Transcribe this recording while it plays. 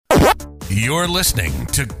You're listening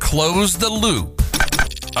to Close the Loop,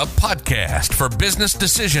 a podcast for business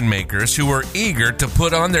decision makers who are eager to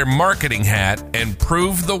put on their marketing hat and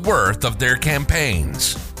prove the worth of their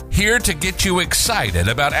campaigns. Here to get you excited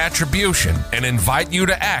about attribution and invite you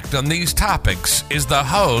to act on these topics is the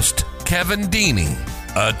host, Kevin Deeney,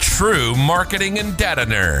 a true marketing and data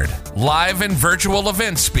nerd, live and virtual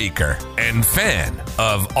event speaker, and fan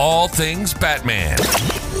of all things Batman.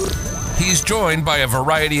 He's joined by a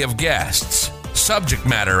variety of guests, subject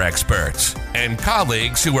matter experts, and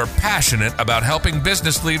colleagues who are passionate about helping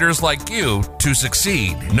business leaders like you to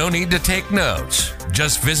succeed. No need to take notes.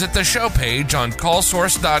 Just visit the show page on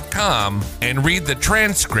callsource.com and read the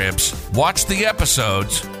transcripts, watch the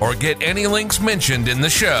episodes, or get any links mentioned in the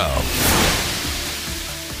show.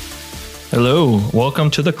 Hello,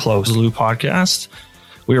 welcome to the Close the Loop podcast.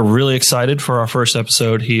 We are really excited for our first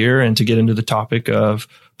episode here and to get into the topic of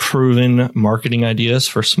proven marketing ideas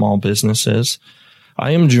for small businesses.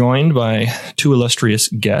 I am joined by two illustrious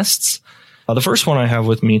guests. The first one I have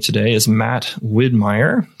with me today is Matt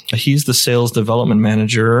Widmeyer. He's the sales development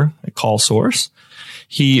manager at CallSource.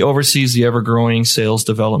 He oversees the ever-growing sales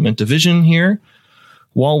development division here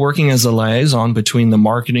while working as a liaison between the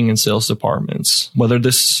marketing and sales departments. Whether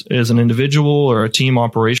this is an individual or a team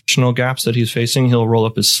operational gaps that he's facing, he'll roll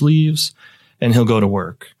up his sleeves and he'll go to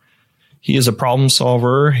work. He is a problem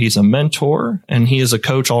solver, he's a mentor, and he is a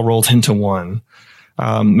coach all rolled into one.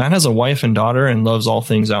 Matt has a wife and daughter and loves all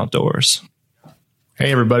things outdoors.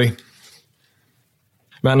 Hey, everybody.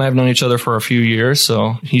 Matt and I have known each other for a few years,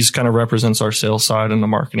 so he's kind of represents our sales side and the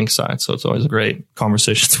marketing side, so it's always a great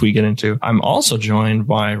conversations we get into. I'm also joined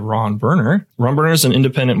by Ron Berner. Ron Berner is an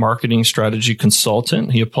independent marketing strategy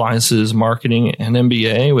consultant. He applies his marketing and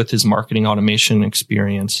MBA with his marketing automation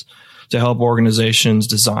experience to help organizations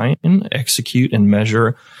design, execute, and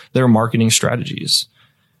measure their marketing strategies.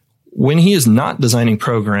 When he is not designing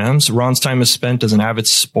programs, Ron's time is spent as an avid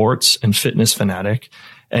sports and fitness fanatic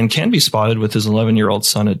and can be spotted with his 11-year-old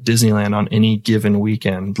son at Disneyland on any given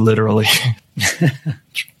weekend, literally.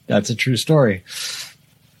 That's a true story.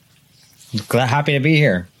 Happy to be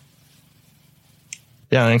here.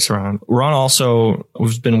 Yeah, thanks, Ron. Ron also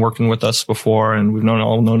has been working with us before, and we've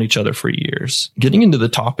all known each other for years. Getting into the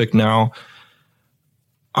topic now,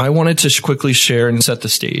 I wanted to quickly share and set the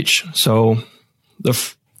stage. So the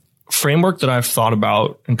framework that I've thought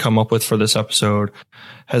about and come up with for this episode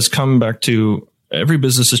has come back to every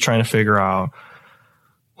business is trying to figure out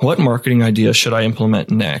what marketing idea should I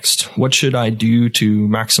implement next? What should I do to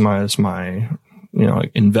maximize my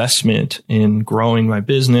investment in growing my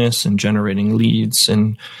business and generating leads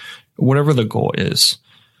and whatever the goal is.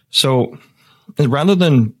 So rather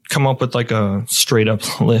than come up with like a straight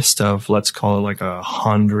up list of, let's call it like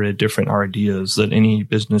 100 different ideas that any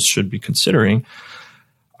business should be considering,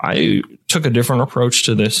 I took a different approach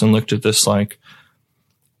to this and looked at this like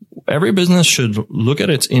every business should look at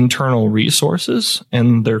its internal resources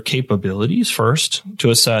and their capabilities first to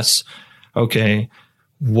assess, okay,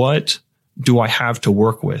 what do I have to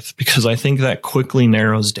work with? Because I think that quickly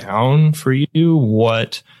narrows down for you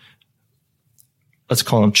what, let's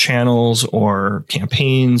call them channels or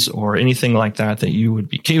campaigns or anything like that you would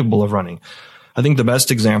be capable of running. I think the best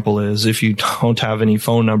example is if you don't have any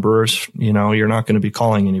phone numbers, you're not going to be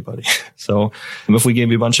calling anybody. So if we gave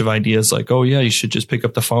you a bunch of ideas like, oh yeah, you should just pick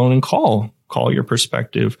up the phone and call your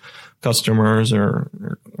prospective customers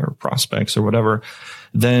or prospects or whatever,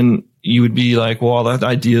 then you would be like, well, that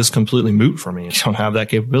idea is completely moot for me. I don't have that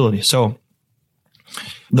capability. So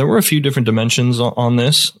there were a few different dimensions on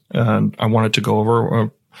this, and I wanted to go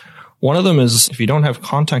over. One of them is if you don't have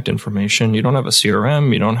contact information, you don't have a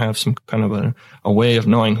CRM, you don't have some kind of a way of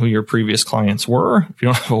knowing who your previous clients were. If you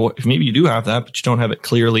don't have if maybe you do have that, but you don't have it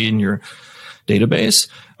clearly in your database,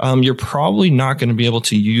 you're probably not going to be able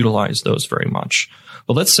to utilize those very much.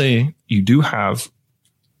 But let's say you do have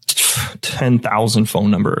 10,000 phone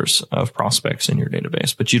numbers of prospects in your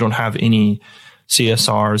database, but you don't have any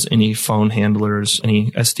CSRs, any phone handlers,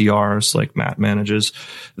 any SDRs like Matt manages,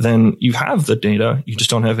 then you have the data. You just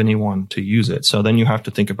don't have anyone to use it. So then you have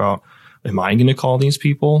to think about, am I going to call these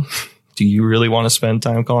people? Do you really want to spend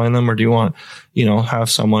time calling them, or do you want, have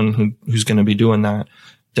someone who's going to be doing that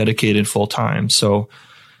dedicated full time? So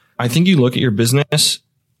I think you look at your business.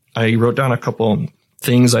 I wrote down a couple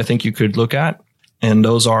things I think you could look at. And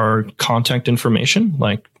those are contact information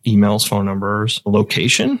like emails, phone numbers,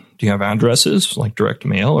 location. Do you have addresses like direct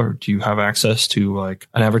mail, or do you have access to like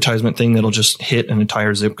an advertisement thing that'll just hit an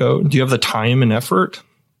entire zip code? Do you have the time and effort?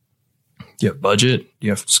 Do you have budget? Do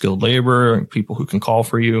you have skilled labor, people who can call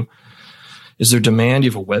for you? Is there demand?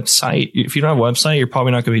 You have a website. If you don't have a website, you're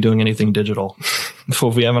probably not going to be doing anything digital. So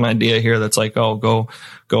if we have an idea here that's like, oh,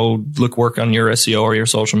 go work on your SEO or your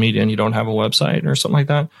social media and you don't have a website or something like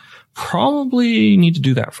that, probably need to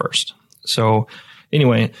do that first. So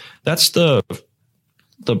anyway, that's the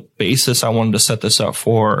basis I wanted to set this up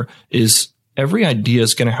for. Is every idea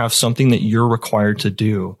is going to have something that you're required to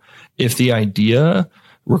do. If the idea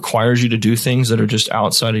requires you to do things that are just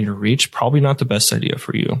outside of your reach, probably not the best idea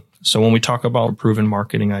for you. So when we talk about a proven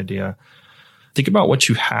marketing idea, think about what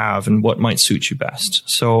you have and what might suit you best.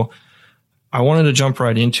 So I wanted to jump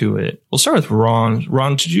right into it. We'll start with Ron.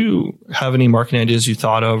 Ron, did you have any marketing ideas you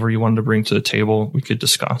thought of or you wanted to bring to the table we could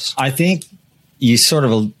discuss? I think you sort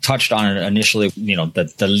of touched on it initially,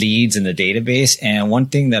 the leads in the database. And one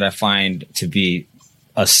thing that I find to be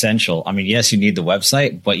essential, I mean, yes, you need the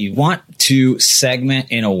website, but you want to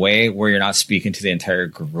segment in a way where you're not speaking to the entire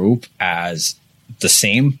group as the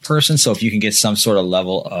same person. So if you can get some sort of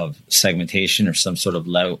level of segmentation or some sort of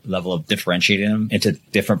level of differentiating them into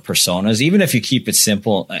different personas, even if you keep it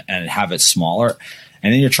simple and have it smaller,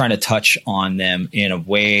 and then you're trying to touch on them in a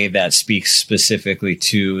way that speaks specifically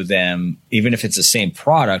to them, even if it's the same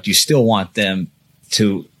product, you still want them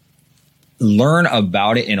to learn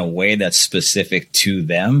about it in a way that's specific to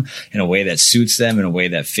them, in a way that suits them, in a way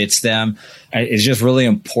that fits them. It's just really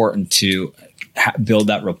important to build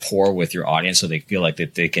that rapport with your audience so they feel like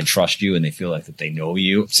that they can trust you and they feel like that they know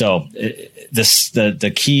you. So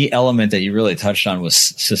the key element that you really touched on was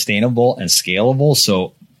sustainable and scalable.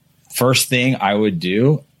 So first thing I would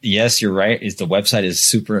do, yes, you're right, is the website is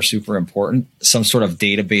super, super important. Some sort of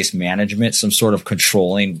database management, some sort of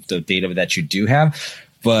controlling the data that you do have.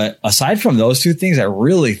 But aside from those two things, I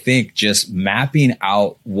really think just mapping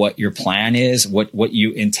out what your plan is, what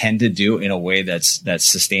you intend to do in a way that's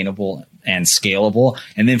sustainable and scalable.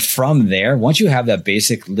 And then from there, once you have that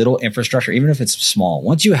basic little infrastructure, even if it's small,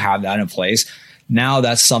 once you have that in place, now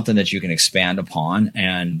that's something that you can expand upon.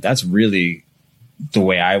 And that's really the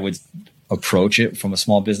way I would approach it from a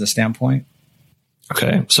small business standpoint.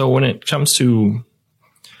 Okay. So when it comes to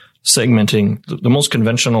segmenting, the most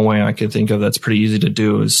conventional way I could think of that's pretty easy to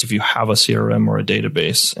do is if you have a CRM or a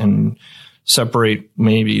database and separate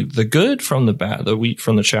maybe the good from the bad, the wheat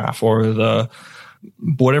from the chaff, or the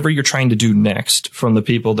whatever you're trying to do next from the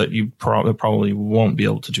people that you probably won't be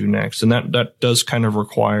able to do next. And that does kind of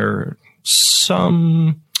require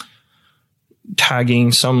some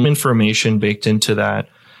tagging, some information baked into that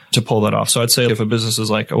to pull that off. So I'd say if a business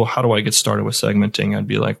is like, well, how do I get started with segmenting? I'd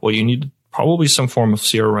be like, well, you need probably some form of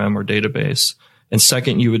CRM or database. And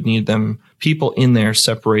second, you would need people in there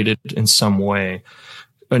separated in some way.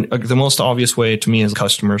 And the most obvious way to me is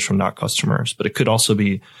customers from not customers, but it could also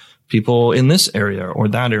be people in this area or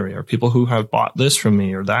that area, or people who have bought this from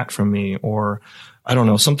me or that from me, or I don't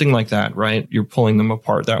know, something like that, right? You're pulling them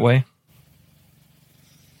apart that way.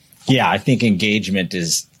 Yeah, I think engagement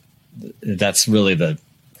that's really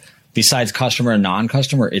besides customer and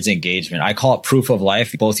non-customer, it's engagement. I call it proof of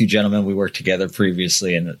life. Both you gentlemen, we worked together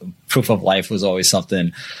previously, and proof of life was always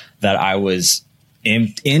something that I was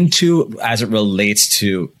into as it relates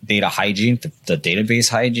to data hygiene, the database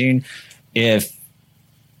hygiene. If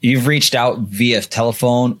you've reached out via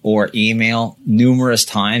telephone or email numerous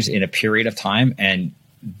times in a period of time and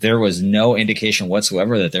there was no indication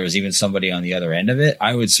whatsoever that there was even somebody on the other end of it,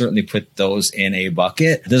 I would certainly put those in a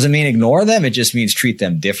bucket. Doesn't mean ignore them. It just means treat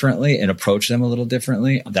them differently and approach them a little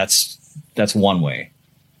differently. That's one way.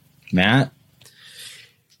 Matt?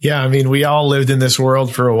 Yeah, I mean, we all lived in this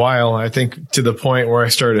world for a while. I think to the point where I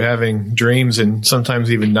started having dreams and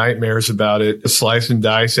sometimes even nightmares about it. Slice and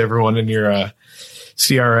dice everyone in your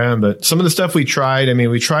CRM. But some of the stuff we tried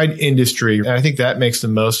industry, and I think that makes the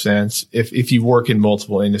most sense if you work in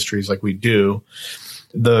multiple industries like we do.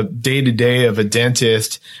 The day-to-day of a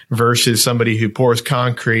dentist versus somebody who pours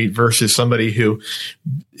concrete versus somebody who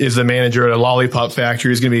is the manager at a lollipop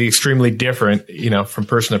factory is going to be extremely different, from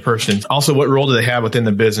person to person. Also, what role do they have within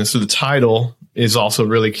the business? So the title is also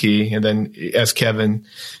really key. And then, as Kevin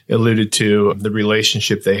alluded to, the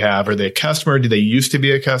relationship they have. Are they a customer? Do they used to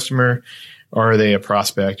be a customer? Or are they a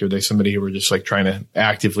prospect? Are they somebody who we're just like trying to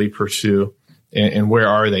actively pursue? And where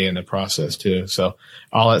are they in the process too? So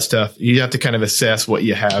all that stuff, you have to kind of assess what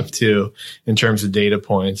you have too in terms of data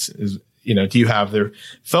points. Do you have their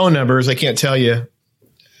phone numbers? I can't tell you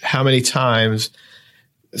how many times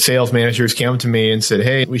sales managers came to me and said,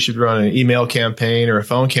 hey, we should run an email campaign or a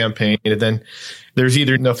phone campaign. And then there's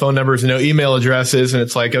either no phone numbers and no email addresses. And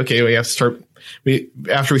it's like, okay, we have to start.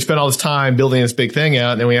 After we spend all this time building this big thing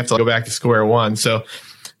out, and then we have to go back to square one. So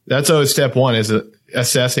that's always step one, is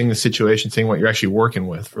assessing the situation, seeing what you're actually working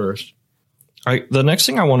with first. The next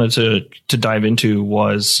thing I wanted to dive into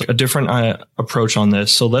was a different approach on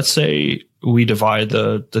this. So let's say we divide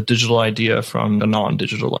the digital idea from the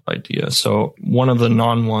non-digital idea. So one of the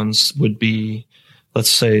non-ones would be,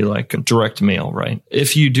 let's say, like direct mail, right?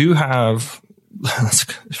 If you do have,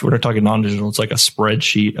 if we're talking non-digital, it's like a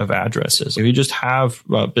spreadsheet of addresses. If you just have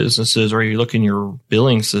businesses, or you look in your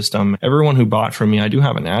billing system, everyone who bought from me, I do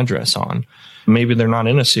have an address on. Maybe they're not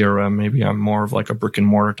in a CRM. Maybe I'm more of like a brick and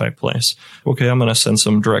mortar type place. Okay, I'm going to send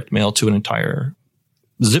some direct mail to an entire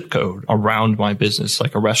zip code around my business.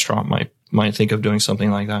 Like a restaurant might think of doing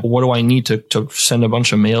something like that. What do I need to send a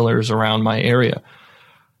bunch of mailers around my area?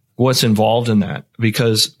 What's involved in that?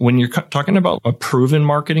 Because when you're talking about a proven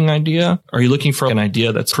marketing idea, are you looking for an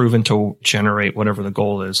idea that's proven to generate whatever the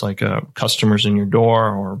goal is, like customers in your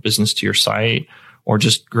door or business to your site, or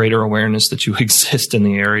just greater awareness that you exist in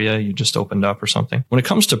the area you just opened up or something? When it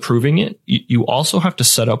comes to proving it, you also have to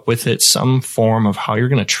set up with it some form of how you're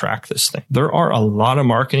going to track this thing. There are a lot of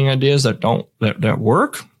marketing ideas that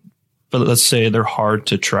work, but let's say they're hard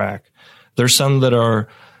to track. There's some that are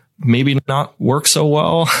maybe not work so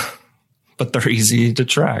well, but they're easy to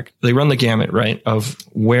track. They run the gamut, right, of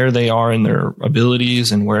where they are in their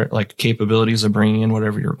abilities and where, like, capabilities of bringing in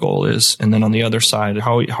whatever your goal is. And then on the other side,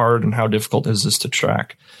 how hard and how difficult is this to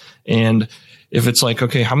track? And if it's like,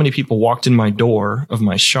 okay, how many people walked in my door of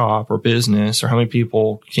my shop or business, or how many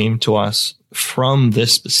people came to us from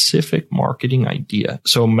this specific marketing idea?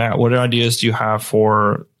 So Matt, what ideas do you have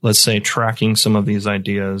for, let's say, tracking some of these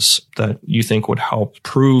ideas that you think would help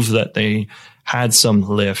prove that they had some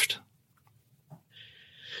lift?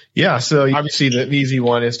 Yeah. So obviously the easy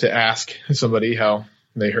one is to ask somebody how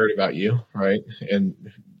they heard about you, right? And,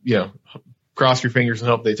 cross your fingers and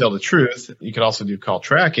hope they tell the truth. You could also do call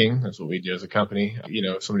tracking. That's what we do as a company.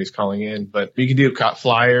 If somebody's calling in, but you can do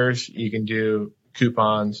flyers, you can do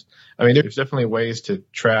coupons. I mean, there's definitely ways to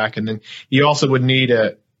track. And then you also would need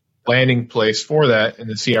a landing place for that in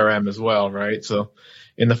the CRM as well, right? So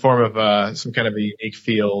in the form of some kind of a unique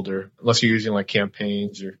field, or unless you're using like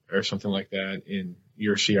campaigns or something like that in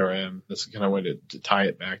your CRM, that's the kind of way to tie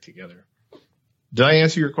it back together. Did I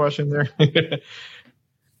answer your question there?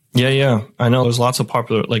 Yeah. I know there's lots of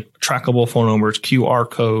popular, like, trackable phone numbers, QR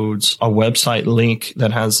codes, a website link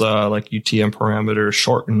that has like UTM parameters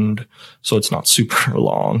shortened so it's not super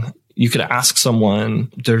long. You could ask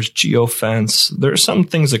someone. There's geofence. There's some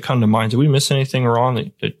things that come to mind. Did we miss anything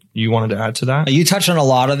wrong that you wanted to add to that? You touched on a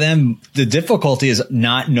lot of them. The difficulty is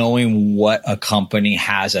not knowing what a company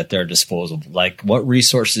has at their disposal. Like, what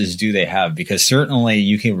resources do they have? Because certainly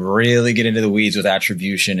you can really get into the weeds with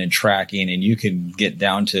attribution and tracking, and you can get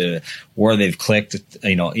down to where they've clicked,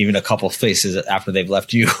 even a couple of places after they've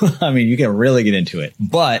left you. I mean, you can really get into it.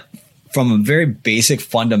 But from a very basic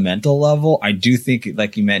fundamental level, I do think,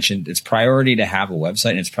 like you mentioned, it's priority to have a website,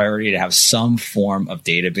 and it's priority to have some form of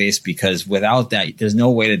database, because without that, there's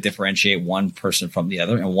no way to differentiate one person from the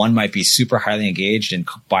other. And one might be super highly engaged and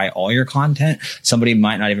buy all your content. Somebody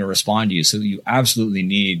might not even respond to you. So you absolutely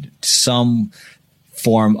need some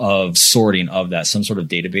form of sorting of that, some sort of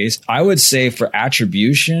database. I would say for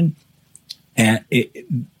attribution, and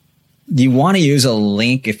you want to use a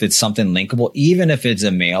link if it's something linkable, even if it's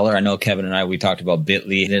a mailer. I know Kevin and we talked about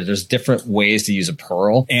Bitly. There's different ways to use a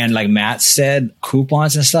Pearl. And like Matt said,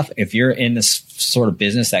 coupons and stuff, if you're in this sort of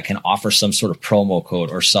business that can offer some sort of promo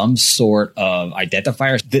code or some sort of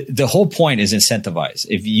identifier, the whole point is incentivize.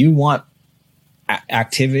 If you want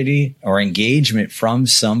activity or engagement from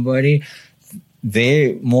somebody,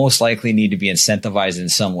 they most likely need to be incentivized in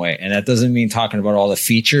some way. And that doesn't mean talking about all the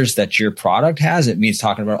features that your product has. It means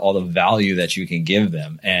talking about all the value that you can give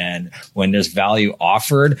them. And when there's value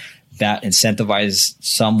offered, that incentivizes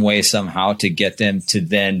some way, somehow, to get them to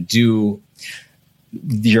then do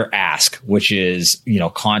your ask, which is,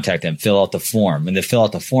 contact them, fill out the form. And the fill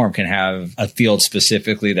out the form can have a field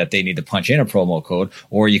specifically that they need to punch in a promo code,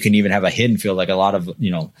 or you can even have a hidden field, like a lot of,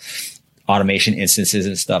 automation instances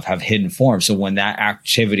and stuff have hidden forms. So when that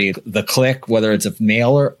activity, the click, whether it's a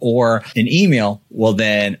mailer or an email, will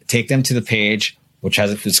then take them to the page, which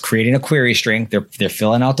it's creating a query string. They're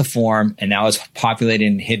filling out the form, and now it's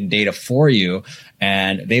populating hidden data for you.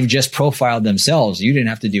 And they've just profiled themselves. You didn't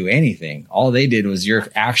have to do anything. All they did was your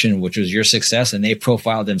action, which was your success. And they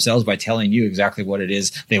profiled themselves by telling you exactly what it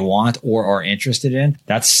is they want or are interested in.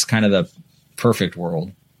 That's kind of the perfect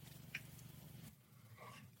world.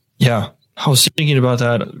 Yeah. I was thinking about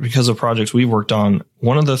that because of projects we worked on.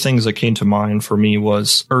 One of the things that came to mind for me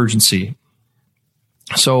was urgency.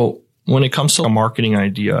 So when it comes to a marketing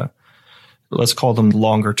idea, let's call them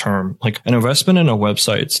longer term, like an investment in a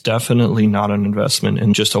website, it's definitely not an investment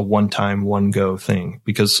in just a one-time, one-go thing,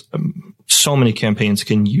 because so many campaigns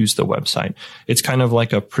can use the website. It's kind of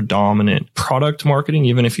like a predominant product marketing,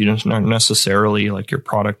 even if you don't necessarily like your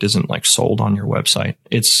product isn't like sold on your website.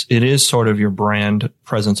 It is sort of your brand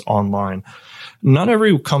presence online. Not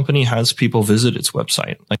every company has people visit its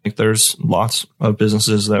website. Like there's lots of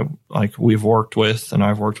businesses that like we've worked with and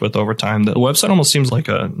I've worked with over time. The website almost seems like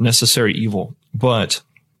a necessary evil. But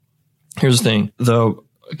here's the thing, the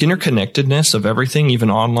interconnectedness of everything, even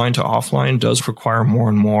online to offline, does require more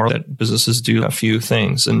and more that businesses do a few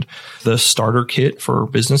things. And the starter kit for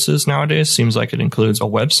businesses nowadays seems like it includes a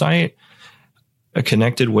website, a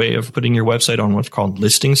connected way of putting your website on what's called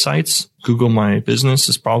listing sites. Google My Business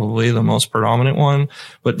is probably the most predominant one,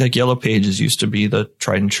 but like Yellow Pages used to be the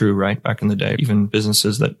tried and true, right? Back in the day, even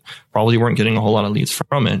businesses that probably weren't getting a whole lot of leads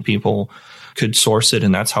from it, people could source it.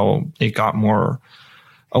 And that's how it got more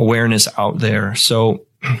awareness out there. So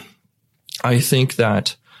I think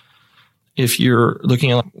that if you're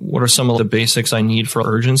looking at what are some of the basics I need for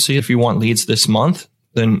urgency, if you want leads this month,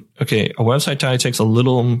 then okay, a website tie takes a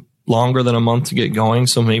little longer than a month to get going.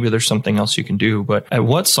 So maybe there's something else you can do. But at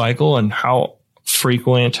what cycle and how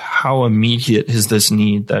frequent, how immediate is this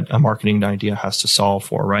need that a marketing idea has to solve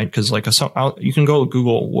for, right? Because like you can go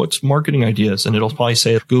Google what's marketing ideas and it'll probably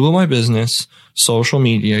say Google My Business, social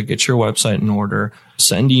media, get your website in order,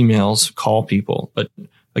 send emails, call people. But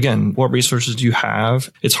again, what resources do you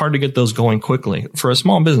have? It's hard to get those going quickly. For a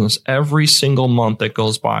small business, every single month that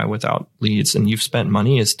goes by without leads and you've spent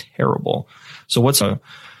money is terrible. So what's a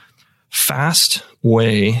fast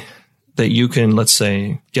way that you can, let's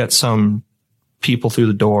say, get some people through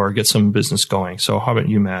the door, get some business going? So how about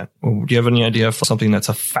you, Matt? Do you have any idea of something that's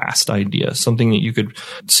a fast idea, something that you could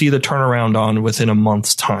see the turnaround on within a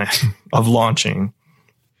month's time of launching?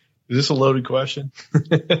 Is this a loaded question?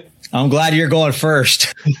 I'm glad you're going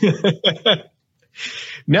first.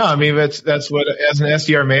 No, I mean, that's what, as an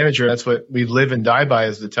SDR manager, that's what we live and die by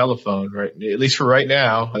is the telephone, right? At least for right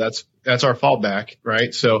now, that's our fallback,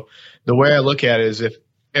 right? So the way I look at it is if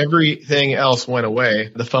everything else went away,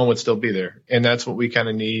 the phone would still be there. And that's what we kind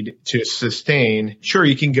of need to sustain. Sure,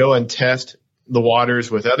 you can go and test the waters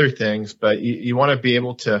with other things, but you want to be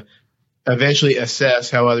able to eventually assess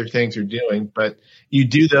how other things are doing. But you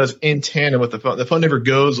do those in tandem with the phone. The phone never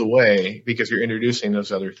goes away because you're introducing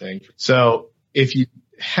those other things. So if you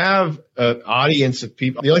have an audience of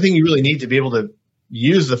people, the only thing you really need to be able to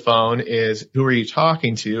use the phone is who are you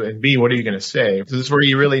talking to, and B, what are you going to say? So this is where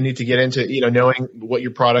you really need to get into, knowing what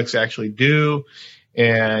your products actually do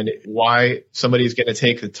and why somebody's going to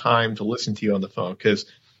take the time to listen to you on the phone. Because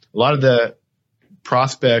a lot of the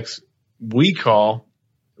prospects we call,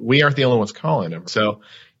 we aren't the only ones calling them. So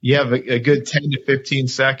you have a good 10 to 15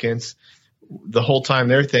 seconds the whole time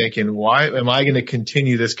they're thinking, why am I going to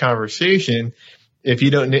continue this conversation? If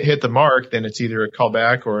you don't hit the mark, then it's either a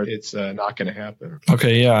callback or it's not going to happen.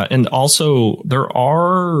 Okay, yeah. And also there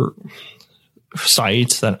are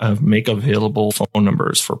sites that make available phone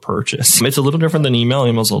numbers for purchase. It's a little different than email.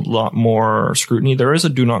 Email's a lot more scrutiny. There is a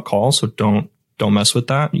do not call, so don't mess with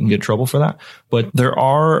that. You can get in trouble for that. But there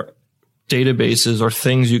are databases or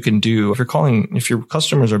things you can do. If your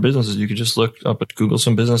customers are businesses, you could just look up at Google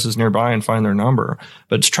some businesses nearby and find their number.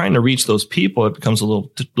 But it's trying to reach those people. It becomes a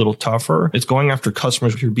little tougher. It's going after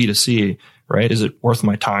customers with your B2C, right? Is it worth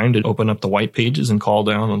my time to open up the white pages and call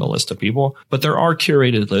down on the list of people? But there are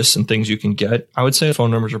curated lists and things you can get. I would say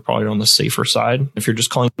phone numbers are probably on the safer side. If you're just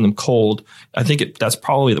calling them cold, I think that's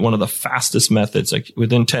probably one of the fastest methods. Like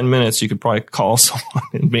within 10 minutes, you could probably call someone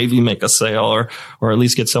and maybe make a sale or at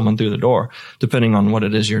least get someone through the door, depending on what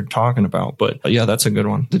it is you're talking about. But yeah, that's a good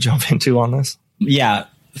one to jump into on this. Yeah.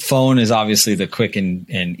 Phone is obviously the quick and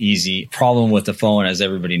easy. Problem with the phone, as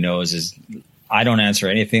everybody knows, is I don't answer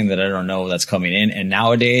anything that I don't know that's coming in. And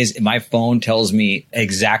nowadays, my phone tells me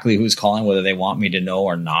exactly who's calling, whether they want me to know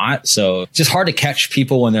or not. So it's just hard to catch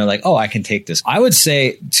people when they're like, oh, I can take this. I would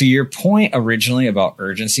say, to your point originally about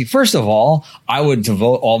urgency, first of all, I would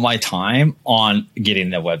devote all my time on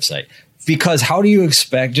getting the website. Because how do you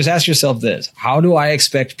expect, just ask yourself this, how do I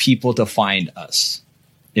expect people to find us?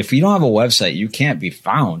 If you don't have a website, you can't be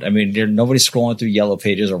found. I mean, nobody's scrolling through Yellow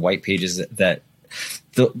Pages or White Pages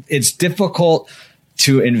it's difficult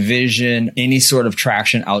to envision any sort of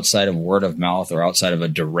traction outside of word of mouth or outside of a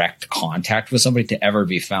direct contact with somebody to ever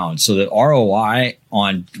be found. So the ROI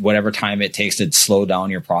on whatever time it takes to slow down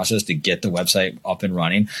your process to get the website up and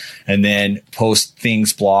running, and then post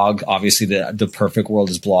things, blog. Obviously, the perfect world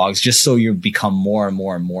is blogs, just so you become more and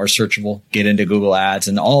more and more searchable, get into Google Ads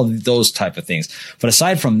and all of those type of things. But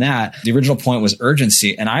aside from that, the original point was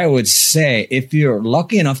urgency. And I would say if you're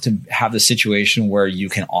lucky enough to have the situation where you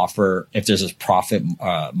can offer, if there's a profit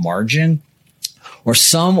margin, or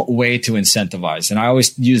some way to incentivize. And I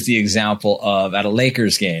always use the example of at a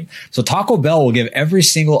Lakers game. So Taco Bell will give every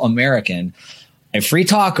single American a free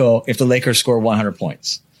taco if the Lakers score 100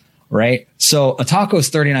 points. Right? So a taco is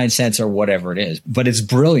 39 cents or whatever it is, but it's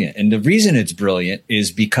brilliant. And the reason it's brilliant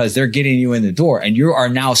is because they're getting you in the door and you are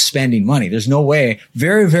now spending money. There's no way.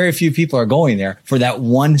 Very, very few people are going there for that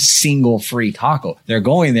one single free taco. They're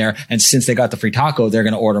going there. And since they got the free taco, they're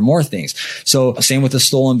going to order more things. So same with the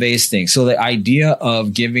stolen base thing. So the idea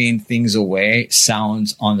of giving things away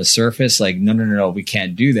sounds on the surface like, no, we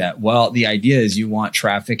can't do that. Well, the idea is you want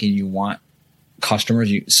traffic and you want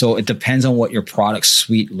customers. So it depends on what your product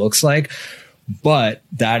suite looks like. But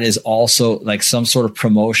that is also like some sort of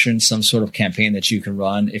promotion, some sort of campaign that you can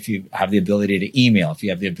run if you have the ability to email, if you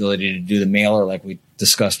have the ability to do the mailer like we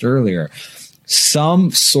discussed earlier. Some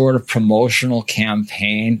sort of promotional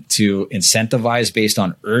campaign to incentivize based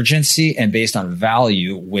on urgency and based on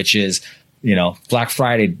value, which is, Black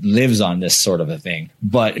Friday lives on this sort of a thing,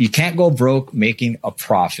 but you can't go broke making a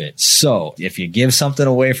profit. So if you give something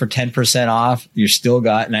away for 10% off, you still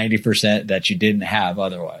got 90% that you didn't have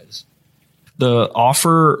otherwise. The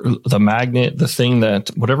offer, the magnet, the thing that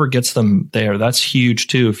whatever gets them there, that's huge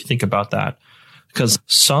too. If you think about that, because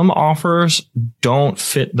some offers don't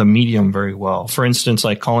fit the medium very well. For instance,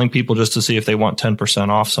 like calling people just to see if they want 10%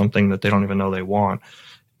 off something that they don't even know they want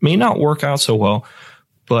may not work out so well.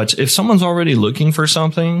 But if someone's already looking for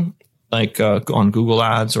something like on Google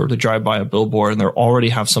Ads or to drive by a billboard and they already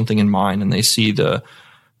have something in mind and they see the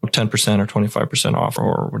 10% or 25% off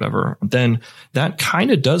or whatever, then that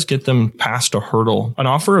kind of does get them past a hurdle. An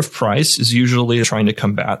offer of price is usually trying to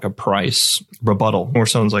combat a price rebuttal where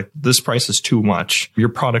someone's like, this price is too much. Your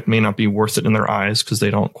product may not be worth it in their eyes because they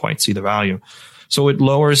don't quite see the value. So it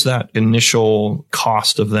lowers that initial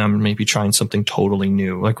cost of them maybe trying something totally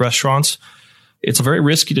new. Like restaurants, it's very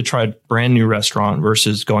risky to try a brand new restaurant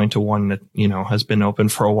versus going to one that, has been open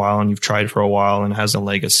for a while and you've tried for a while and has a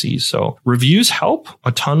legacy. So reviews help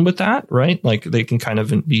a ton with that, right? Like they can kind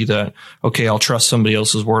of be the, okay, I'll trust somebody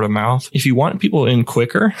else's word of mouth. If you want people in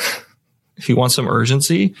quicker, if you want some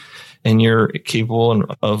urgency and you're capable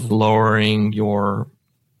of lowering your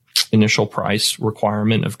initial price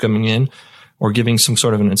requirement of coming in or giving some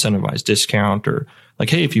sort of an incentivized discount or like,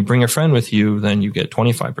 hey, if you bring a friend with you, then you get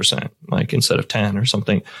 25%, like instead of 10 or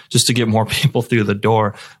something, just to get more people through the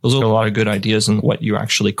door. Those are a lot of good ideas in what you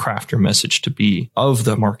actually craft your message to be of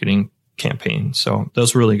the marketing campaign. So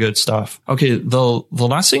that's really good stuff. Okay. The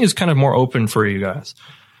last thing is kind of more open for you guys.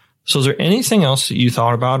 So is there anything else that you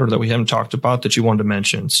thought about or that we haven't talked about that you wanted to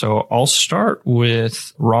mention? So I'll start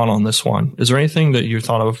with Ron on this one. Is there anything that you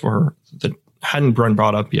thought of or that hadn't been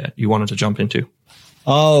brought up yet you wanted to jump into?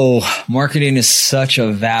 Oh, marketing is such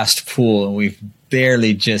a vast pool, and we've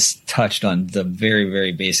barely just touched on the very,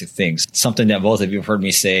 very basic things. Something that both of you have heard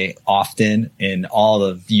me say often in all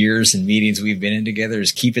the years and meetings we've been in together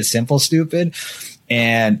is keep it simple, stupid.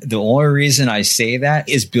 And the only reason I say that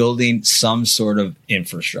is building some sort of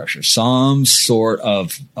infrastructure, some sort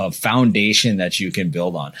of foundation that you can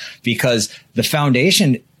build on, because the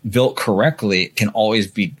foundation built correctly can always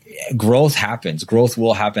be growth happens. Growth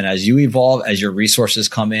will happen as you evolve, as your resources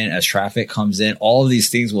come in, as traffic comes in. All of these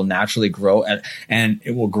things will naturally grow and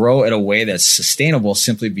it will grow at a way that's sustainable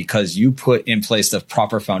simply because you put in place the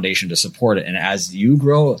proper foundation to support it. And as you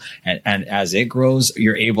grow and as it grows,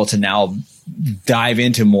 you're able to now dive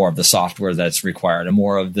into more of the software that's required and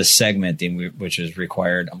more of the segmenting, which is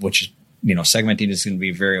required, segmenting is going to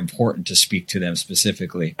be very important to speak to them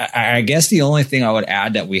specifically. I guess the only thing I would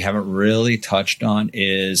add that we haven't really touched on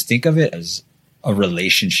is think of it as a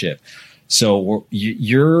relationship. So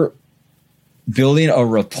you're building a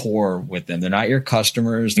rapport with them. They're not your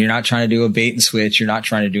customers. You're not trying to do a bait and switch. You're not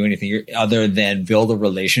trying to do anything other than build a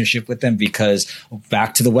relationship with them, because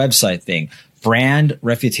back to the website thing, brand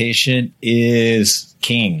reputation is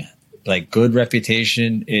king. Like good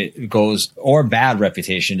reputation, it goes, or bad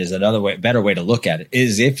reputation is another way, better way to look at it,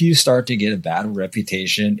 is if you start to get a bad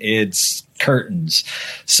reputation, it's curtains.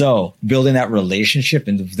 So building that relationship,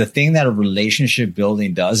 and the thing that a relationship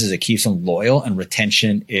building does is it keeps them loyal, and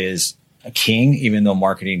retention is a king, even though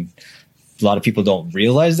marketing, a lot of people don't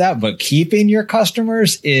realize that, but keeping your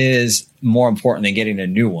customers is more important than getting a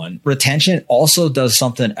new one. Retention also does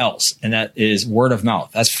something else, and that is word of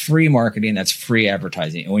mouth. That's free marketing. That's free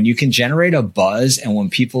advertising. And when you can generate a buzz, and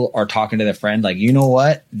when people are talking to their friend, like, you know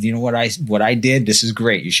what I did, this is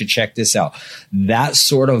great, you should check this out. That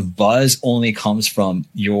sort of buzz only comes from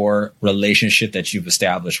your relationship that you've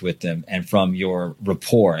established with them, and from your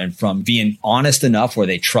rapport, and from being honest enough where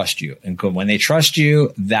they trust you. And when they trust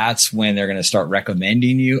you, that's when they're going to start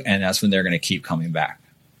recommending you, and that's when they're going to keep coming back.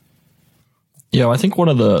 Yeah, I think one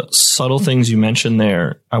of the subtle things you mentioned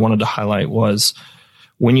there I wanted to highlight was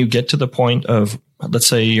when you get to the point of, let's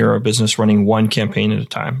say you're a business running one campaign at a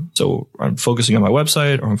time. So I'm focusing on my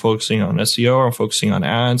website, or I'm focusing on SEO, or I'm focusing on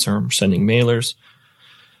ads, or I'm sending mailers.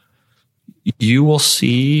 You will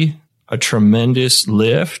see a tremendous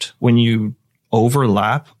lift when you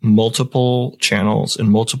overlap multiple channels and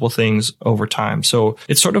multiple things over time. So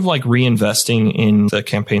it's sort of like reinvesting in the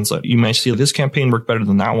campaigns. You might see this campaign worked better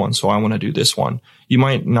than that one, so I want to do this one. You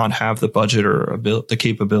might not have the budget or the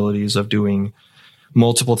capabilities of doing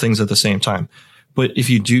multiple things at the same time. But if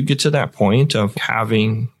you do get to that point of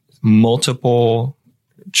having multiple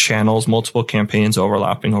channels, multiple campaigns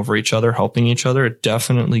overlapping over each other, helping each other, it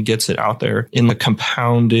definitely gets it out there in the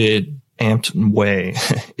compounded, amped way.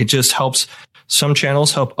 It just helps. Some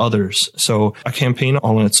channels help others. So a campaign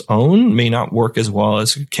on its own may not work as well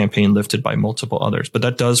as a campaign lifted by multiple others. But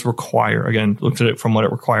that does require, again, look at it from what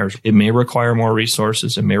it requires. It may require more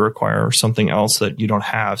resources. It may require something else that you don't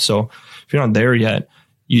have. So if you're not there yet,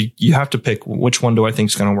 you have to pick which one do I think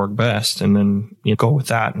is going to work best, and then you go with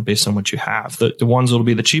that and based on what you have. The ones that will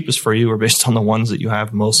be the cheapest for you are based on the ones that you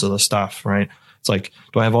have most of the stuff, right? It's like,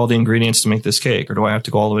 do I have all the ingredients to make this cake, or do I have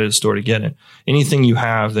to go all the way to the store to get it? Anything you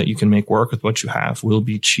have that you can make work with what you have will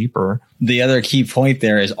be cheaper. The other key point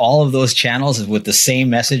there is all of those channels with the same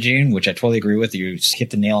messaging, which I totally agree with. You hit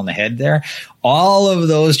the nail on the head there. All of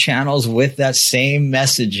those channels with that same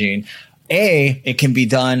messaging, it can be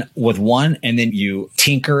done with one and then you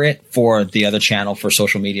tinker it for the other channel for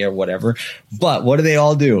social media or whatever. But what do they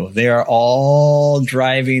all do? They are all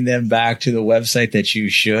driving them back to the website that you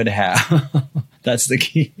should have. That's the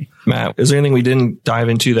key. Matt, is there anything we didn't dive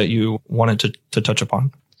into that you wanted to touch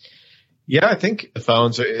upon? Yeah, I think the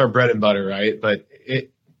phones are bread and butter, right? But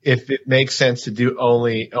if it makes sense to do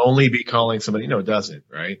only be calling somebody, no, it doesn't,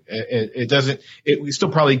 right? It doesn't. We still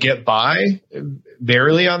probably get by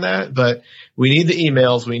barely on that, but we need the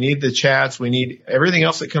emails, we need the chats, we need everything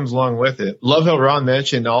else that comes along with it. Love how Ron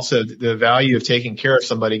mentioned also the value of taking care of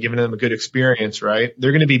somebody, giving them a good experience, right?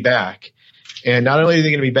 They're going to be back. And not only are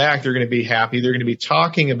they going to be back, they're going to be happy. They're going to be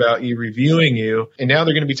talking about you, reviewing you, and now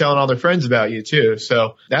they're going to be telling all their friends about you too.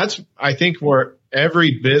 So that's, I think, where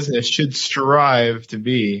every business should strive to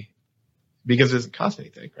be, because it doesn't cost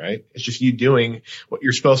anything, right? It's just you doing what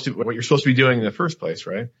you're supposed to be doing in the first place,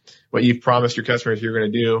 right? What you've promised your customers you're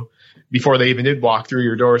going to do before they even did walk through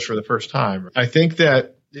your doors for the first time. I think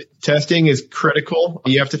that testing is critical.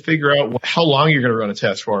 You have to figure out how long you're going to run a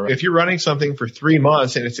test for. If you're running something for 3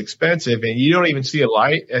 months and it's expensive and you don't even see a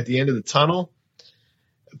light at the end of the tunnel,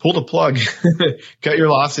 pull the plug, cut your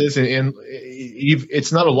losses, and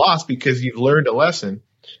it's not a loss because you've learned a lesson.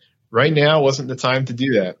 Right now wasn't the time to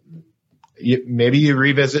do that. Maybe you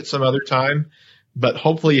revisit some other time, but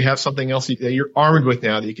hopefully you have something else that you're armed with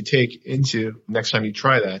now that you can take into next time you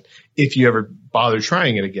try that, if you ever bother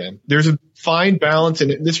trying it again. There's a fine balance,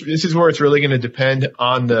 and this is where it's really going to depend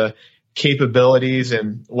on the capabilities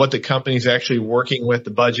and what the company's actually working with, the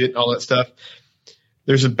budget, all that stuff.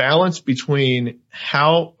 There's a balance between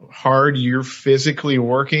how hard you're physically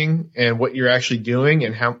working and what you're actually doing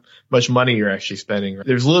and how much money you're actually spending.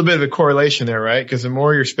 There's a little bit of a correlation there, right? Because the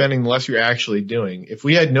more you're spending, the less you're actually doing. If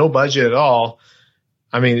we had no budget at all,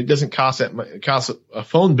 I mean, it doesn't cost that much. It costs a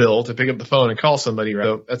phone bill to pick up the phone and call somebody, right?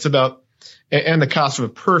 So that's about, and the cost of a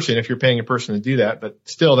person if you're paying a person to do that. But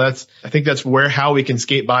still, I think that's how we can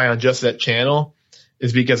skate by on just that channel,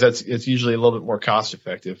 is because it's usually a little bit more cost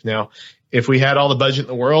effective. Now, if we had all the budget in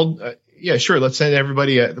the world, yeah, sure, let's send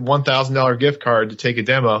everybody a $1,000 gift card to take a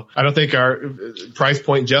demo. I don't think our price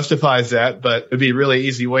point justifies that, but it'd be a really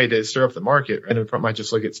easy way to stir up the market. And it might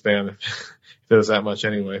just look at spam if it was that much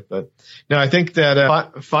anyway. But no, I think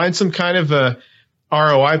that find some kind of a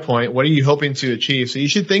ROI point. What are you hoping to achieve? So you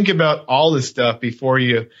should think about all this stuff before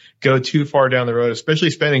you go too far down the road,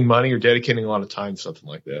 especially spending money or dedicating a lot of time to something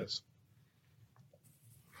like this.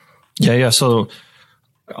 Yeah. So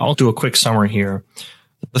I'll do a quick summary here.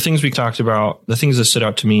 The things we talked about, the things that stood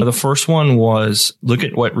out to me, the first one was look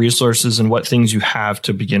at what resources and what things you have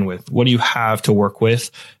to begin with. What do you have to work with?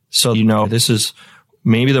 So, this is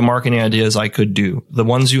maybe the marketing ideas I could do. The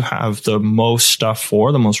ones you have the most stuff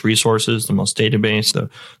for, the most resources, the most database, the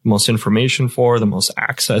most information for, the most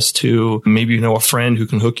access to. Maybe a friend who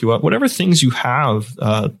can hook you up. Whatever things you have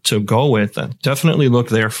to go with, definitely look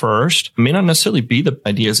there first. It may not necessarily be the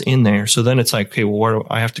ideas in there. So then it's like, okay, well, where do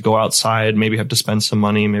I have to go outside? Maybe I have to spend some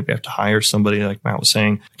money. Maybe I have to hire somebody, like Matt was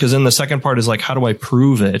saying. Because then the second part is like, how do I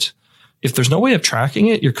prove it? If there's no way of tracking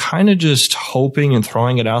it, you're kind of just hoping and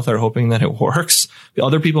throwing it out there, hoping that it works.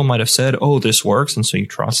 Other people might have said, oh, this works. And so you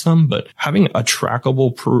trust them. But having a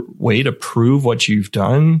trackable way to prove what you've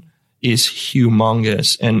done is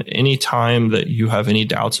humongous. And any time that you have any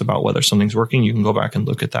doubts about whether something's working, you can go back and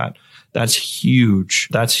look at that. That's huge.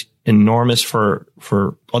 That's enormous for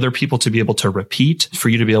other people to be able to repeat, for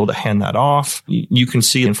you to be able to hand that off. You can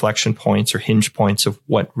see inflection points or hinge points of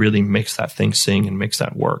what really makes that thing sing and makes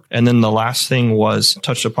that work. And then the last thing was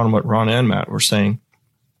touched upon what Ron and Matt were saying,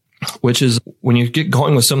 which is when you get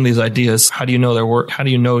going with some of these ideas, how do you know their work? How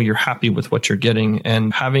do you know you're happy with what you're getting?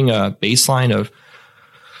 And having a baseline of,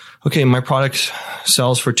 okay, my product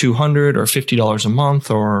sells for $200 or $50 a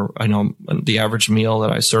month, or I know the average meal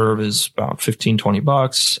that I serve is about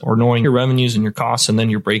 $15-20, or knowing your revenues and your costs and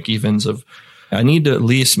then your break evens of, I need to at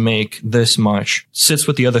least make this much, sits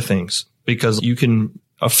with the other things, because you can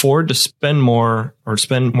afford to spend more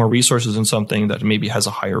resources in something that maybe has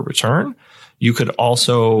a higher return. You could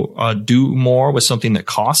also do more with something that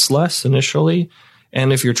costs less initially.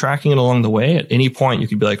 And if you're tracking it along the way, at any point, you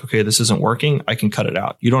could be like, okay, this isn't working. I can cut it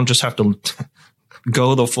out. You don't just have to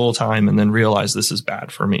go the full time and then realize this is bad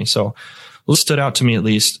for me. So it stood out to me, at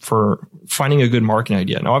least, for finding a good marketing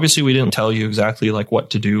idea. Now, obviously, we didn't tell you exactly like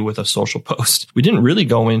what to do with a social post. We didn't really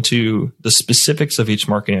go into the specifics of each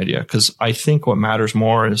marketing idea, because I think what matters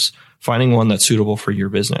more is finding one that's suitable for your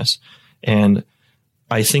business. And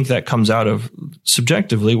I think that comes out of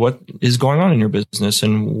subjectively what is going on in your business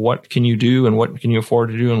and what can you do and what can you afford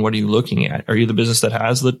to do and what are you looking at? Are you the business that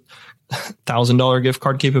has the $1,000 gift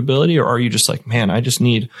card capability, or are you just like, man, I don't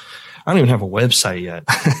even have a website yet.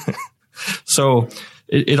 So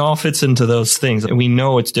it all fits into those things. And we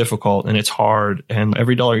know it's difficult and it's hard, and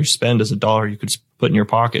every dollar you spend is a dollar you could put in your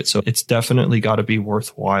pocket. So it's definitely got to be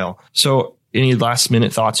worthwhile. So any last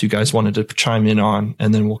minute thoughts you guys wanted to chime in on,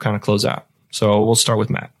 and then we'll kind of close out. So we'll start with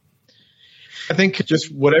Matt. I think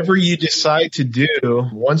just whatever you decide to do,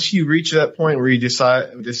 once you reach that point where you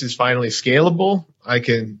decide this is finally scalable, I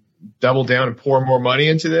can double down and pour more money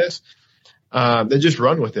into this, then just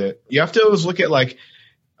run with it. You have to always look at, like,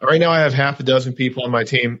 right now I have half a dozen people on my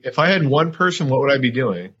team. If I had one person, what would I be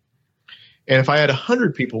doing? And if I had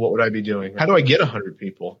 100 people, what would I be doing? How do I get 100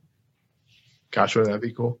 people? Gosh, wouldn't that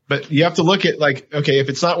be cool? But you have to look at, like, okay, if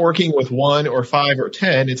it's not working with 1 or 5 or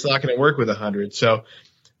 10, it's not going to work with 100. So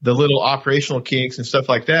the little operational kinks and stuff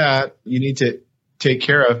like that, you need to take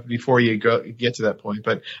care of before you get to that point.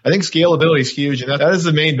 But I think scalability is huge, and that is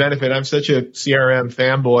the main benefit. I'm such a CRM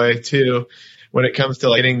fanboy too, when it comes to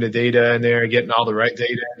like getting the data in there, getting all the right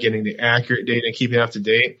data, getting the accurate data, keeping up to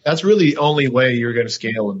date. That's really the only way you're going to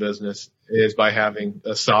scale a business, is by having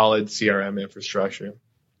a solid CRM infrastructure.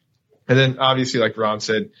 And then obviously, like Ron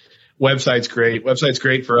said, website's great. Website's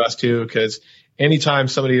great for us too, because anytime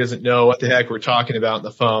somebody doesn't know what the heck we're talking about on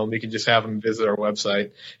the phone, we can just have them visit our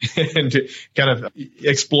website and kind of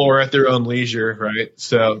explore at their own leisure, right?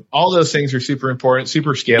 So all those things are super important, super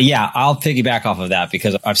scalable. Yeah, I'll piggyback off of that,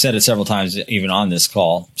 because I've said it several times, even on this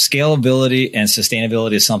call. Scalability and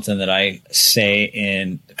sustainability is something that I say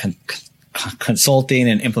in consulting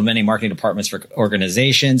and implementing marketing departments for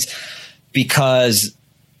organizations, because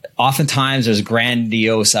oftentimes there's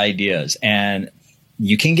grandiose ideas and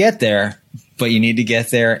you can get there, but you need to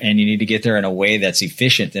get there, and you need to get there in a way that's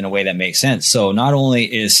efficient, in a way that makes sense. So not only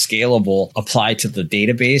is scalable applied to the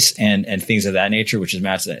database and things of that nature, which is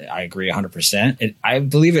Matt's, I agree 100%. I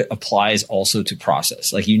believe it applies also to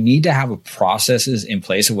process. Like, you need to have processes in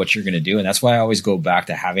place of what you're going to do. And that's why I always go back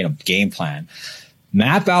to having a game plan.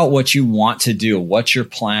 Map out what you want to do, what your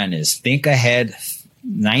plan is. Think ahead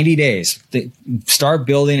 90 days. Start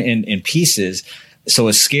building in pieces so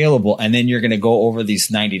it's scalable. And then you're going to go over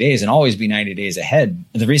these 90 days and always be 90 days ahead.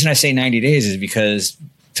 The reason I say 90 days is because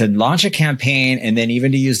to launch a campaign and then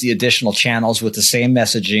even to use the additional channels with the same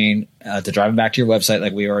messaging to drive them back to your website,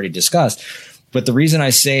 like we already discussed. But the reason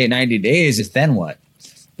I say 90 days is then what?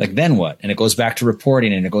 Like, then what? And it goes back to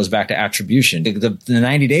reporting, and it goes back to attribution. The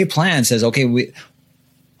 90-day plan says, okay,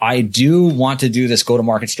 I do want to do this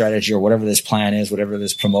go-to-market strategy or whatever this plan is, whatever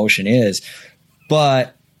this promotion is.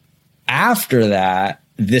 But after that,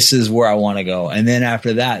 this is where I want to go. And then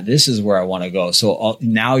after that, this is where I want to go. So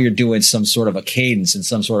now you're doing some sort of a cadence and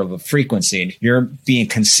some sort of a frequency, and you're being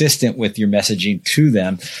consistent with your messaging to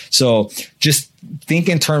them. So just think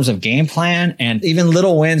in terms of game plan and even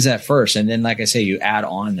little wins at first. And then, like I say, you add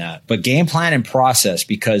on that. But game plan and process,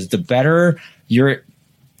 because the better your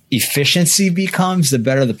efficiency becomes, the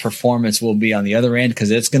better the performance will be on the other end,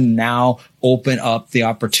 because it's going to now open up the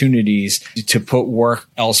opportunities to put work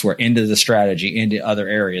elsewhere into the strategy, into other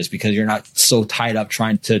areas, because you're not so tied up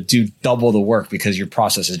trying to do double the work because your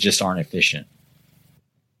processes just aren't efficient.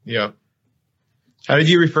 Yeah. How did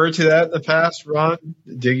you refer to that in the past, Ron?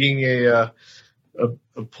 Digging a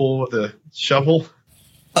pool with a shovel?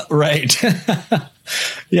 Right.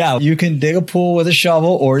 Yeah, you can dig a pool with a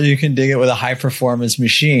shovel or you can dig it with a high performance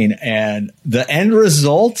machine, and the end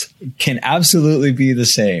result can absolutely be the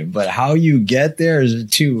same. But how you get there is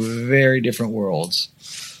two very different worlds.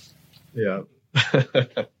 Yeah.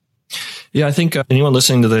 Yeah, I think anyone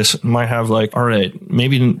listening to this might have like, all right,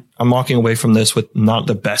 maybe I'm walking away from this with not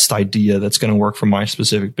the best idea that's going to work for my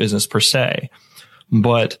specific business per se,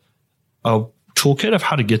 but a toolkit of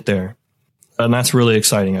how to get there. And that's really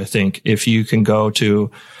exciting. I think if you can go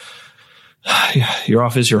to your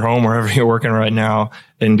office, your home, wherever you're working right now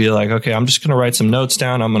and be like, okay, I'm just going to write some notes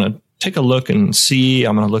down. I'm going to take a look and see,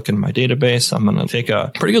 I'm going to look in my database. I'm going to take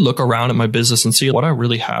a pretty good look around at my business and see what I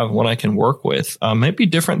really have, what I can work with. Might be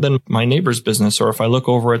different than my neighbor's business. Or if I look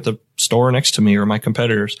over at the store next to me or my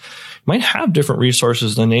competitors, might have different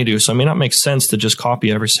resources than they do. So it may not make sense to just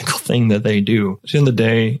copy every single thing that they do. At the end of the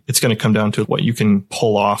day, it's going to come down to what you can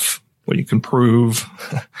pull off, what you can prove,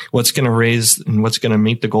 what's going to raise and what's going to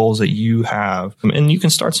meet the goals that you have. And you can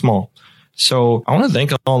start small. So I want to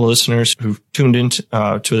thank all the listeners who've tuned in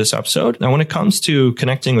to this episode. Now, when it comes to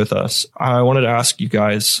connecting with us, I wanted to ask you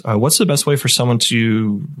guys, what's the best way for someone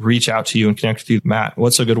to reach out to you and connect with you? Matt,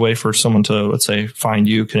 what's a good way for someone to, let's say, find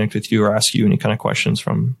you, connect with you, or ask you any kind of questions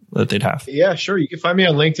that they'd have? Yeah, sure. You can find me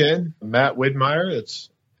on LinkedIn, Matt Widmeyer. It's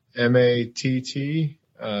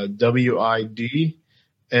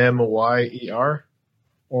MattWidmeyer.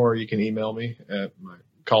 Or you can email me at my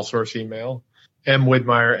CallSource email,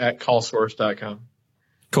 mwidmeyer@callsource.com.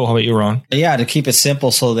 Cool. How about you, Ron? Yeah, to keep it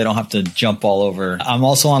simple so they don't have to jump all over. I'm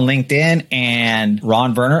also on LinkedIn, and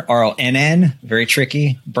Ron Burner, RONN, very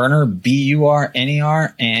tricky, Burner,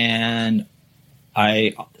 BURNER, and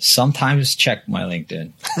I sometimes check my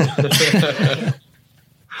LinkedIn.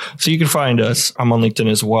 So you can find us. I'm on LinkedIn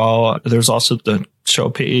as well. There's also the show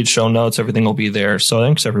page, show notes, everything will be there. So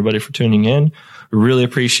thanks everybody for tuning in. We really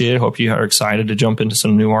appreciate it. Hope you are excited to jump into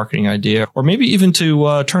some new marketing idea, or maybe even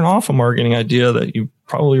to turn off a marketing idea that you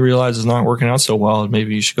probably realize is not working out so well.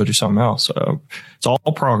 Maybe you should go do something else. It's all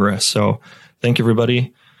progress. So thank you,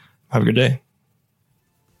 everybody. Have a good day.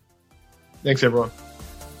 Thanks, everyone.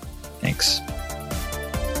 Thanks.